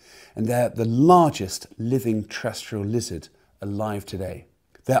 and they're the largest living terrestrial lizard alive today.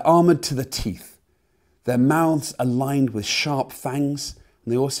 They're armoured to the teeth. Their mouths are lined with sharp fangs,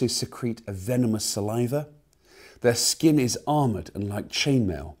 and they also secrete a venomous saliva. Their skin is armoured and like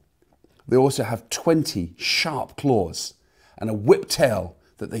chainmail. They also have 20 sharp claws and a whip tail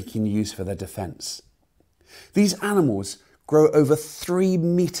that they can use for their defence. These animals grow over 3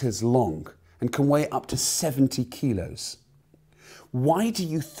 meters long and can weigh up to 70 kilos. Why do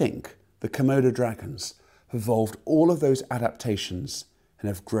you think the Komodo dragons have evolved all of those adaptations and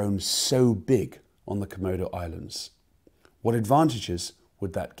have grown so big on the Komodo Islands? What advantages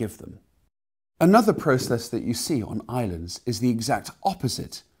would that give them? Another process that you see on islands is the exact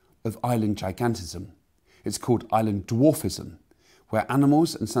opposite of island gigantism. It's called island dwarfism, where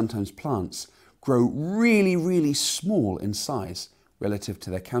animals and sometimes plants grow really, really small in size relative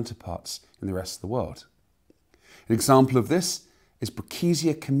to their counterparts in the rest of the world. An example of this is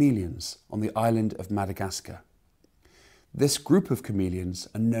Brookesia chameleons on the island of Madagascar. This group of chameleons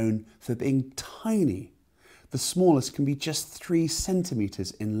are known for being tiny. The smallest can be just 3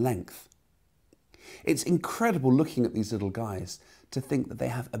 centimeters in length. It's incredible looking at these little guys to think that they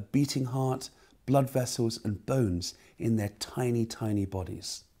have a beating heart, blood vessels and bones in their tiny, tiny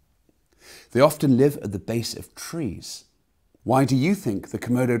bodies. They often live at the base of trees. Why do you think the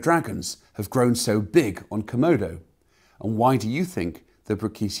Komodo dragons have grown so big on Komodo? And why do you think the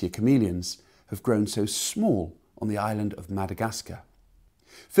Brookesia chameleons have grown so small on the island of Madagascar?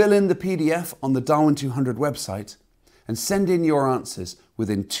 Fill in the PDF on the Darwin 200 website and send in your answers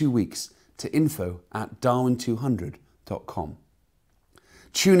within 2 weeks to info@darwin200.com.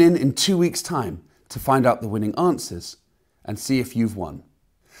 Tune in 2 weeks' time to find out the winning answers and see if you've won.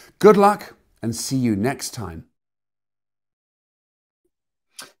 Good luck and see you next time.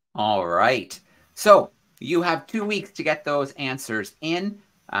 All right. So you have 2 weeks to get those answers in.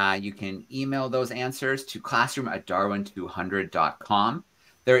 You can email those answers to classroom@darwin200.com.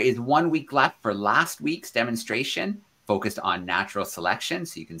 There is 1 week left for last week's demonstration focused on natural selection,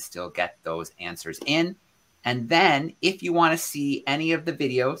 so you can still get those answers in. And then if you want to see any of the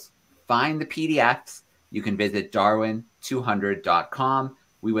videos, find the PDFs, you can visit darwin200.com.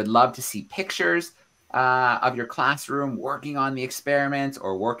 We would love to see pictures of your classroom working on the experiments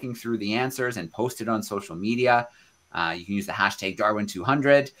or working through the answers and post it on social media. You can use the hashtag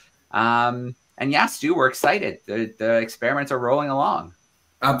Darwin200. And yeah, Stu, we're excited. The experiments are rolling along.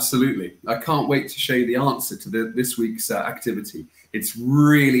 Absolutely. I can't wait to show you the answer to this week's activity. It's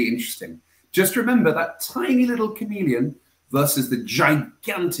really interesting. Just remember that tiny little chameleon versus the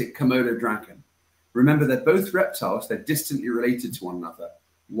gigantic Komodo dragon. Remember, they're both reptiles. They're distantly related to one another.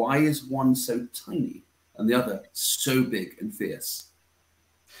 Why is one so tiny and the other so big and fierce?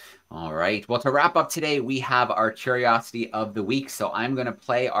 All right. Well, to wrap up today, we have our curiosity of the week. So I'm going to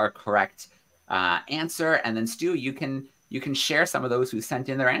play our correct answer. And then, Stu, you can share some of those who sent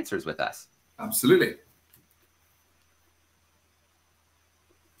in their answers with us. Absolutely.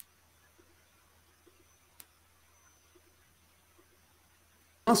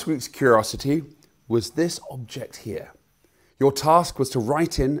 Last week's curiosity was this object here. Your task was to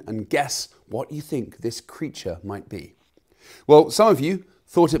write in and guess what you think this creature might be. Well, some of you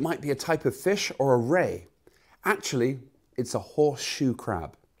thought it might be a type of fish or a ray. Actually, it's a horseshoe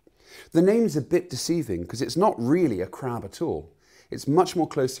crab. The name's a bit deceiving because it's not really a crab at all. It's much more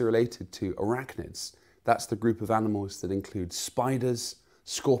closely related to arachnids. That's the group of animals that include spiders,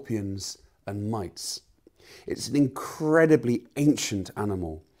 scorpions, and mites. It's an incredibly ancient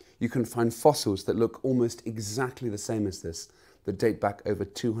animal. You can find fossils that look almost exactly the same as this, that date back over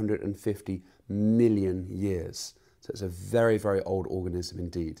 250 million years. So it's a very, very old organism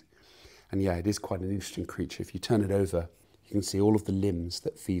indeed. And yeah, it is quite an interesting creature. If you turn it over, you can see all of the limbs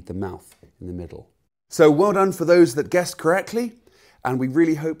that feed the mouth in the middle. So well done for those that guessed correctly. And we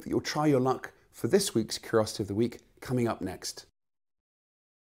really hope that you'll try your luck for this week's Curiosity of the Week coming up next.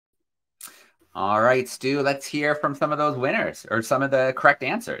 All right, Stu, let's hear from some of those winners or some of the correct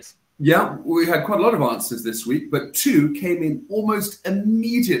answers. Yeah, we had quite a lot of answers this week, but 2 came in almost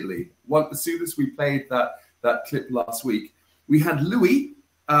immediately as soon as we played that clip last week. We had Louis,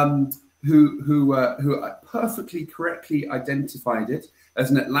 who perfectly correctly identified it as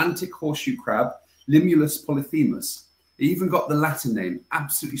an Atlantic horseshoe crab, Limulus polyphemus. He even got the Latin name,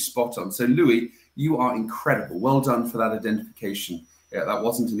 absolutely spot on. So Louis, you are incredible. Well done for that identification. Yeah, that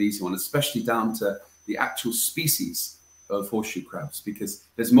wasn't an easy one, especially down to the actual species of horseshoe crabs, because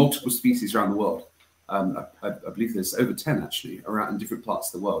there's multiple species around the world. I believe there's over 10 actually around in different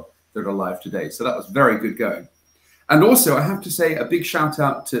parts of the world that are alive today. So that was very good going. And also I have to say a big shout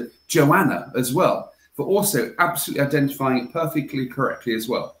out to Joanna as well for also absolutely identifying it perfectly correctly as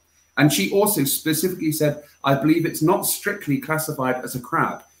well. And she also specifically said, I believe it's not strictly classified as a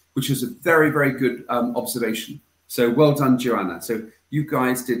crab, which is a very, very good observation. So well done, Joanna. So you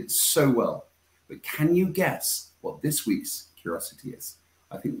guys did so well. But can you guess what this week's curiosity is?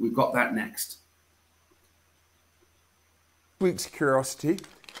 I think we've got that next. This week's curiosity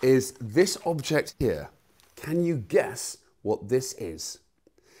is this object here. Can you guess what this is?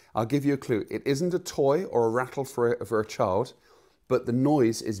 I'll give you a clue. It isn't a toy or a rattle for a child, but the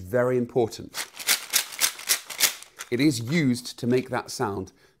noise is very important. It is used to make that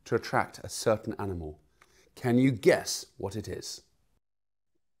sound to attract a certain animal. Can you guess what it is?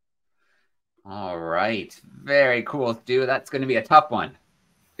 All right. Very cool, Stu. That's going to be a tough one.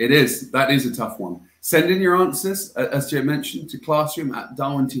 It is. That is a tough one. Send in your answers, as Joe mentioned, to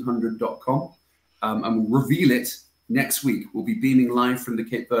classroom@darwin200.com, and we'll reveal it next week. We'll be beaming live from the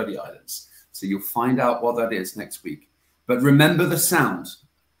Cape Verde Islands. So you'll find out what that is next week. But remember the sound.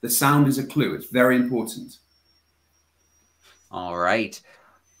 The sound is a clue. It's very important. All right.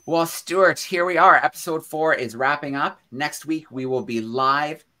 Well, Stuart, here we are. Episode 4 is wrapping up. Next week, we will be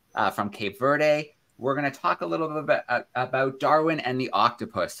live from Cape Verde. We're going to talk a little bit about Darwin and the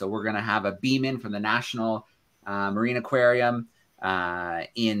octopus. So we're going to have a beam in from the National Marine Aquarium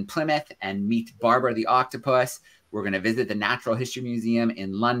in Plymouth and meet Barbara the octopus. We're going to visit the Natural History Museum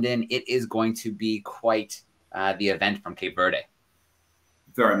in London. It is going to be quite the event from Cape Verde.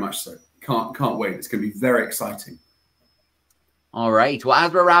 Very much so. Can't wait. It's going to be very exciting. All right. Well,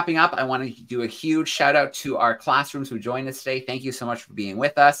 as we're wrapping up, I want to do a huge shout out to our classrooms who joined us today. Thank you so much for being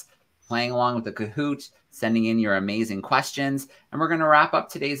with us, playing along with the Kahoot, sending in your amazing questions. And we're going to wrap up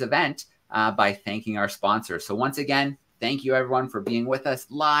today's event by thanking our sponsors. So once again, thank you everyone for being with us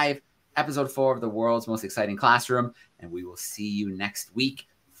live, episode 4 of the world's most exciting classroom. And we will see you next week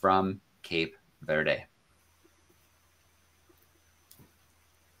from Cape Verde.